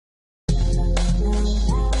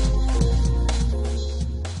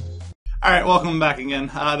All right, welcome back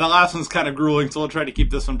again. The last one's kind of grueling, so we'll try to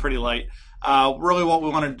keep this one pretty light. Really what we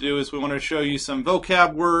want to do is we want to show you some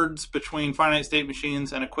vocab words between finite state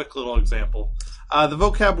machines and a quick little example. The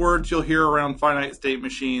vocab words you'll hear around finite state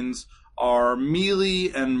machines are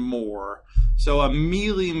Mealy and more. So a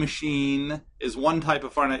Mealy machine is one type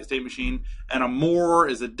of finite state machine, and a more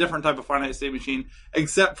is a different type of finite state machine,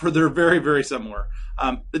 except for they're very, very similar.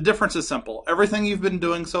 The difference is simple. Everything you've been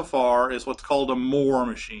doing so far is what's called a more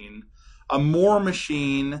machine. A more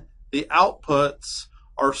machine, the outputs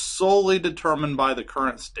are solely determined by the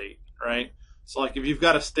current state, right? So like if you've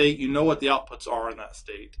got a state, you know what the outputs are in that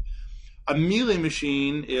state. A Mealy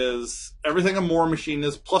machine is everything a more machine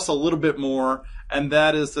is plus a little bit more, and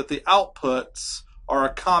that is that the outputs are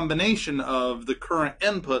a combination of the current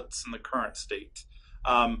inputs in the current state.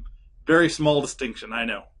 Very small distinction, I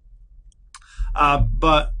know.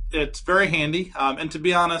 But it's very handy, and to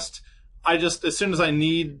be honest, as soon as I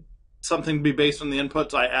need something to be based on the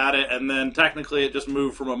inputs, I add it, and then technically it just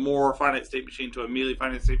moved from a more finite state machine to a Mealy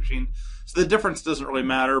finite state machine. So the difference doesn't really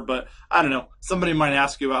matter, but I don't know. Somebody might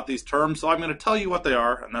ask you about these terms, so I'm going to tell you what they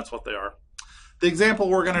are, and that's what they are. The example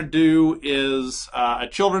we're going to do is a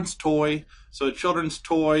children's toy. So a children's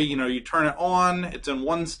toy, you turn it on, it's in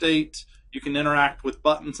one state, you can interact with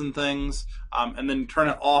buttons and things, and then you turn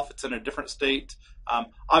it off, it's in a different state.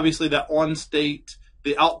 Obviously that on state,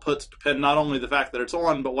 the outputs depend not only the fact that it's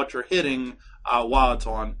on, but what you're hitting while it's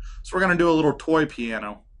on. So we're going to do a little toy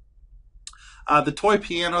piano. The toy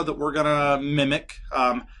piano that we're going to mimic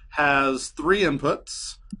has three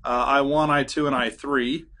inputs, I1, I2, and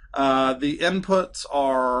I3. The inputs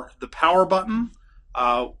are the power button.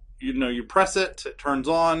 You press it, it turns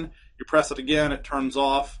on. You press it again, it turns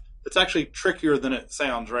off. It's actually trickier than it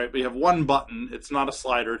sounds, right? We have one button. It's not a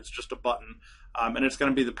slider, it's just a button. And it's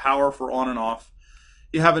going to be the power for on and off.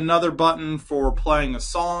 You have another button for playing a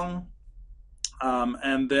song,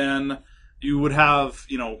 and then you would have,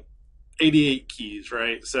 88 keys,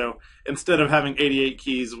 right? So instead of having 88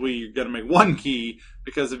 keys, we're going to make one key,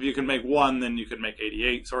 because if you can make one, then you can make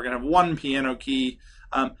 88. So we're going to have one piano key.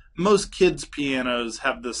 Most kids' pianos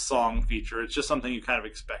have this song feature. It's just something you kind of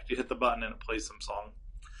expect. You hit the button and it plays some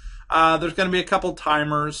song. There's going to be a couple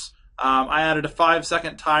timers. I added a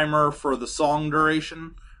 5-second timer for the song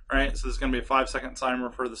duration. Right, so there's going to be a 5-second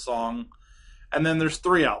timer for the song. And then there's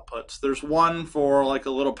three outputs. There's one for like a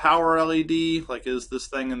little power LED, like is this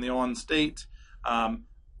thing in the on state? Am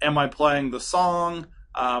I playing the song,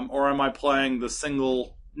 or am I playing the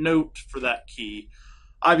single note for that key?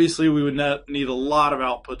 Obviously, we would need a lot of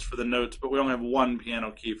outputs for the notes, but we only have one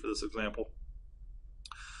piano key for this example.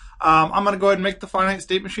 I'm going to go ahead and make the finite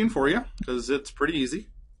state machine for you, because it's pretty easy.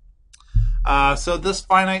 So this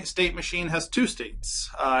finite state machine has two states.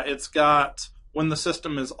 It's got when the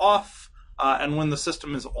system is off and when the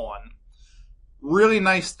system is on. Really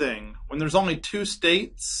nice thing. When there's only two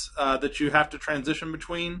states that you have to transition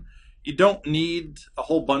between, you don't need a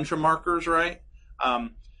whole bunch of markers, right?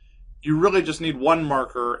 You really just need one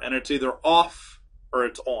marker, and it's either off or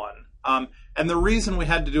it's on. And the reason we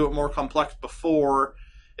had to do it more complex before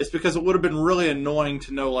is because it would have been really annoying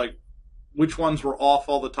to know which ones were off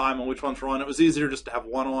all the time and which ones were on. It was easier just to have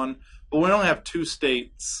one on, but we only have two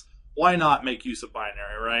states. Why not make use of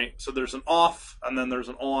binary, right? So there's an off and then there's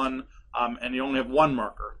an on, and you only have one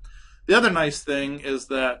marker. The other nice thing is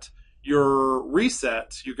that your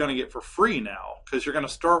reset you're going to get for free now, because you're going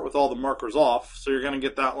to start with all the markers off, so you're going to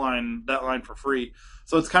get that line for free.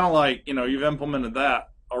 So it's kind of like, you've implemented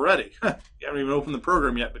that already. You haven't even opened the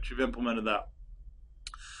program yet, but you've implemented that.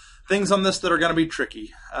 Things on this that are going to be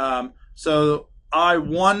tricky. So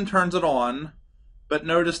I1 turns it on, but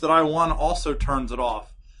notice that I1 also turns it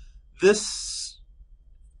off. This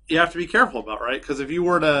you have to be careful about, right? Because if you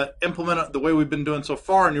were to implement it the way we've been doing so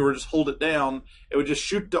far and you were to just hold it down, it would just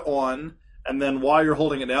shoot to on, and then while you're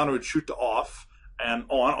holding it down, it would shoot to off, and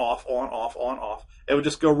on, off, on, off, on, off. It would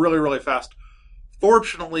just go really, really fast.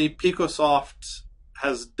 Fortunately, PicoSoft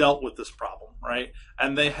has dealt with this problem, right?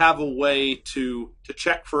 And they have a way to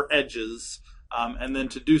check for edges, and then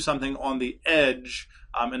to do something on the edge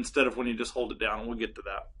instead of when you just hold it down, and we'll get to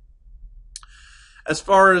that. As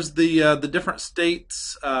far as the different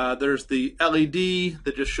states, there's the LED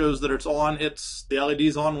that just shows that it's on. The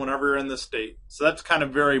LED's on whenever you're in this state. So that's kind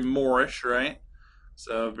of very Moorish, right?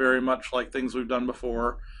 So very much like things we've done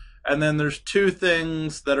before. And then there's two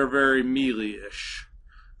things that are very Mealy-ish.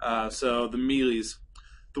 So the Mealys.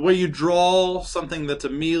 The way you draw something that's a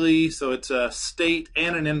Mealy, so it's a state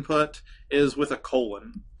and an input, is with a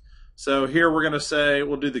colon. So here we're going to say,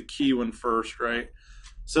 we'll do the key one first, right?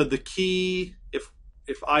 So the key,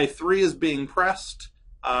 if I3 is being pressed,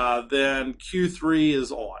 then Q3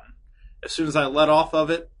 is on. As soon as I let off of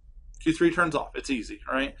it, Q3 turns off. It's easy,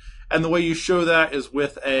 right? And the way you show that is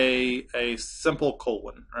with a simple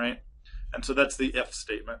colon, right? And so that's the if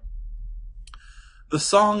statement. The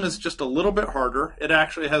song is just a little bit harder. It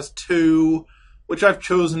actually has two, which I've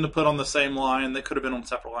chosen to put on the same line. They could have been on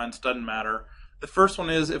separate lines, doesn't matter. The first one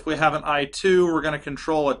is if we have an I2, we're going to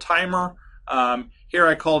control a timer. Here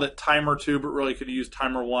I called it timer 2, but really could use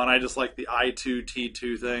timer 1. I just like the I2,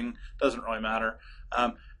 T2 thing. Doesn't really matter.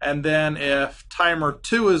 And then if timer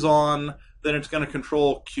 2 is on, then it's going to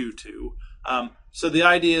control Q2. So the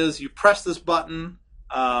idea is you press this button,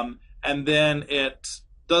 and then it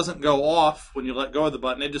doesn't go off when you let go of the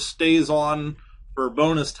button. It just stays on for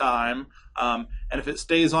bonus time. And if it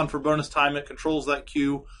stays on for bonus time, it controls that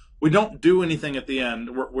Q. We don't do anything at the end.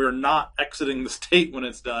 We're not exiting the state when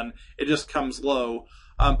it's done. It just comes low.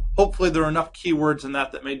 Hopefully there are enough keywords in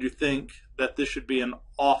that made you think that this should be an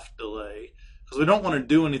off delay, because we don't want to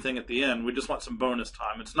do anything at the end. We just want some bonus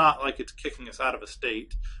time. It's not like it's kicking us out of a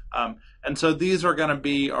state. And so these are going to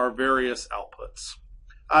be our various outputs.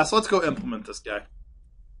 So let's go implement this guy.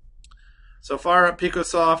 So fire up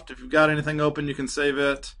PicoSoft. If you've got anything open, you can save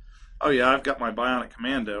it. Oh yeah, I've got my Bionic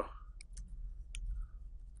Commando.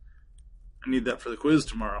 I need that for the quiz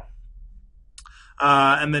tomorrow.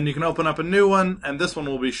 And then you can open up a new one, and this one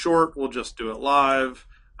will be short. We'll just do it live.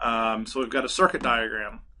 So we've got a circuit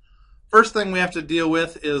diagram. First thing we have to deal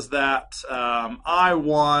with is that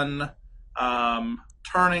I1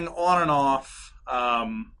 turning on and off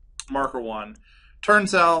marker 1.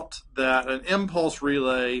 Turns out that an impulse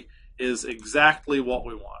relay is exactly what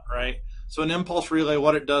we want, right? So an impulse relay,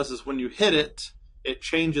 what it does is when you hit it, it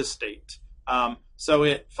changes state. So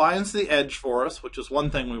it finds the edge for us, which is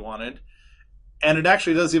one thing we wanted. And it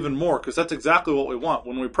actually does even more, because that's exactly what we want.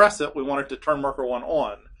 When we press it, we want it to turn marker 1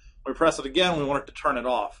 on. When we press it again, we want it to turn it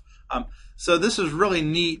off. So this is really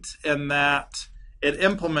neat in that it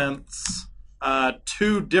implements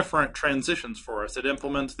two different transitions for us. It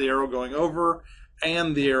implements the arrow going over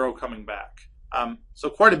and the arrow coming back. So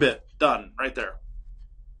quite a bit done right there.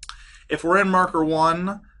 If we're in marker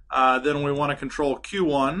 1, then we want to control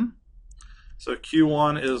Q1. So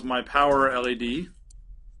Q1 is my power LED.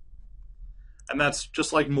 And that's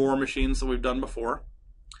just like more machines that we've done before.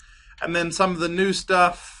 And then some of the new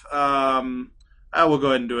stuff, I will go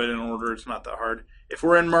ahead and do it in order. It's not that hard. If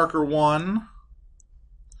we're in marker 1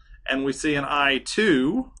 and we see an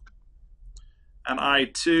I2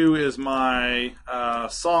 is my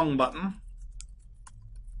song button.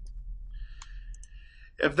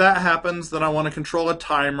 If that happens, then I want to control a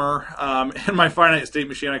timer. In my finite state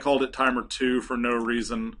machine, I called it timer 2 for no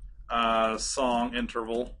reason. Song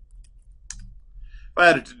interval. If I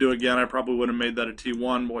had it to do again, I probably would have made that a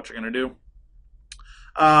T1, but what you're going to do.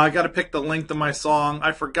 I got to pick the length of my song.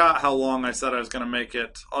 I forgot how long I said I was going to make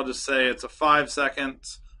it. I'll just say it's a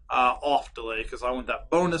 5-second off delay, because I want that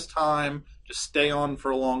bonus time. Just stay on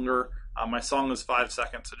for longer. My song is 5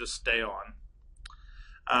 seconds, so just stay on.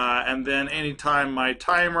 And then anytime my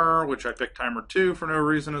timer, which I picked timer 2 for no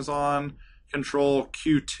reason, is on, control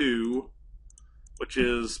Q2, which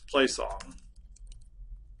is play song.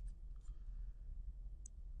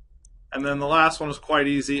 And then the last one is quite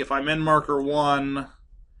easy. If I'm in marker 1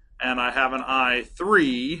 and I have an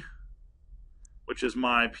I3, which is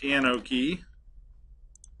my piano key,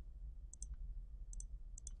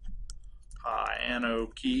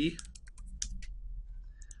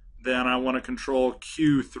 then I want to control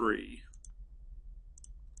Q3,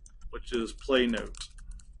 which is play note.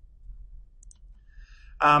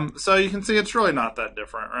 So you can see it's really not that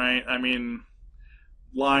different, right? I mean,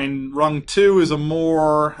 rung 2 is a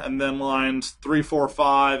more, and then lines 3, 4,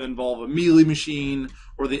 5 involve a Mealy machine,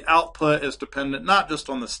 where the output is dependent not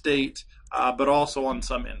just on the state, but also on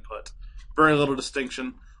some input. Very little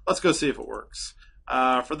distinction. Let's go see if it works.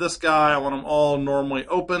 For this guy, I want them all normally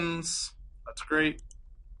opens. That's great.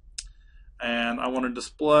 And I want to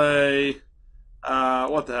display,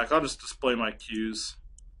 what the heck, I'll just display my cues.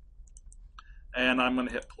 And I'm going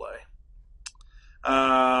to hit play.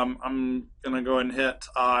 I'm going to go ahead and hit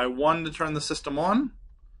I1 to turn the system on.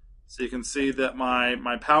 So you can see that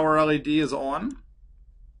my power LED is on.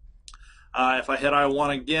 If I hit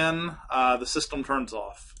I1 again, the system turns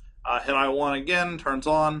off. Hit I1 again, turns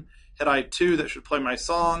on. Hit I2, that should play my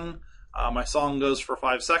song. My song goes for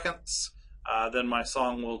 5 seconds. Then my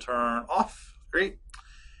song will turn off. Great.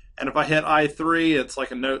 And if I hit I3, it's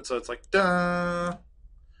like a note, so it's like da.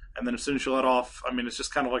 And then as soon as you let off, I mean, it's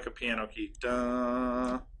just kind of like a piano key.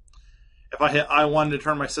 Da. If I hit I1 to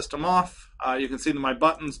turn my system off, you can see that my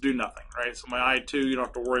buttons do nothing, right? So my I2, you don't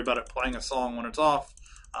have to worry about it playing a song when it's off.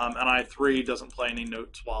 And I3 doesn't play any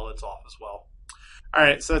notes while it's off as well. All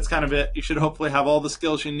right, so that's kind of it. You should hopefully have all the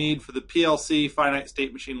skills you need for the PLC Finite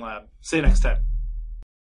State Machine Lab. See you next time.